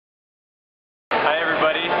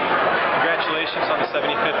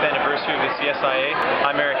CSIA.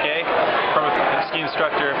 I'm Eric A. From a ski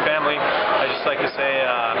instructor family. I just like to say,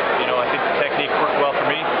 I think the technique worked well for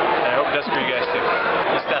me, and I hope it does for you guys too.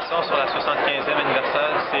 Félicitations sur la 75e anniversaire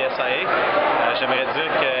du CSIA. J'aimerais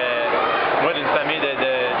dire que moi, d'une famille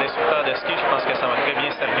d'instructeurs de ski, je pense que ça m'a très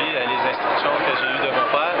bien servi, les instructions que j'ai eues de mon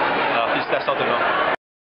père. Alors, félicitations tout le monde.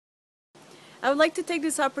 I would like to take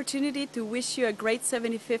this opportunity to wish you a great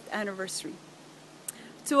 75th anniversary.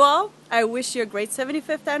 To all, I wish you a great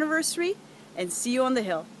 75th anniversary and see you on the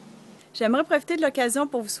hill. J'aimerais profiter de l'occasion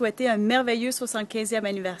pour vous souhaiter un merveilleux 75e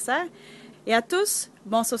anniversaire et à tous,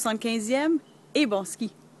 bon 75e et bon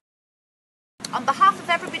ski. On behalf of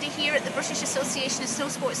everybody here at the British Association of Snow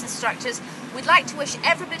Sports Instructors, we'd like to wish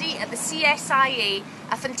everybody at the CSIA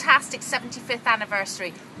a fantastic 75th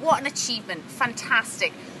anniversary. What an achievement,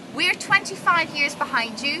 fantastic. We're 25 years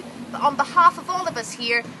behind you, but on behalf of all of us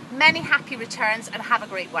here, many happy returns and have a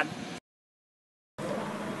great one.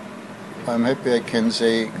 I'm happy I can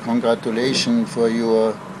say congratulations for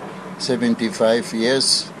your 75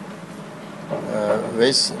 years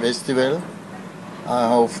festival. I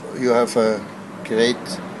hope you have a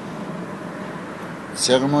great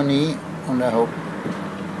ceremony, and I hope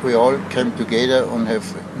we all come together and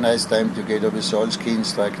have a nice time together with all ski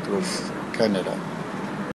instructors of Canada.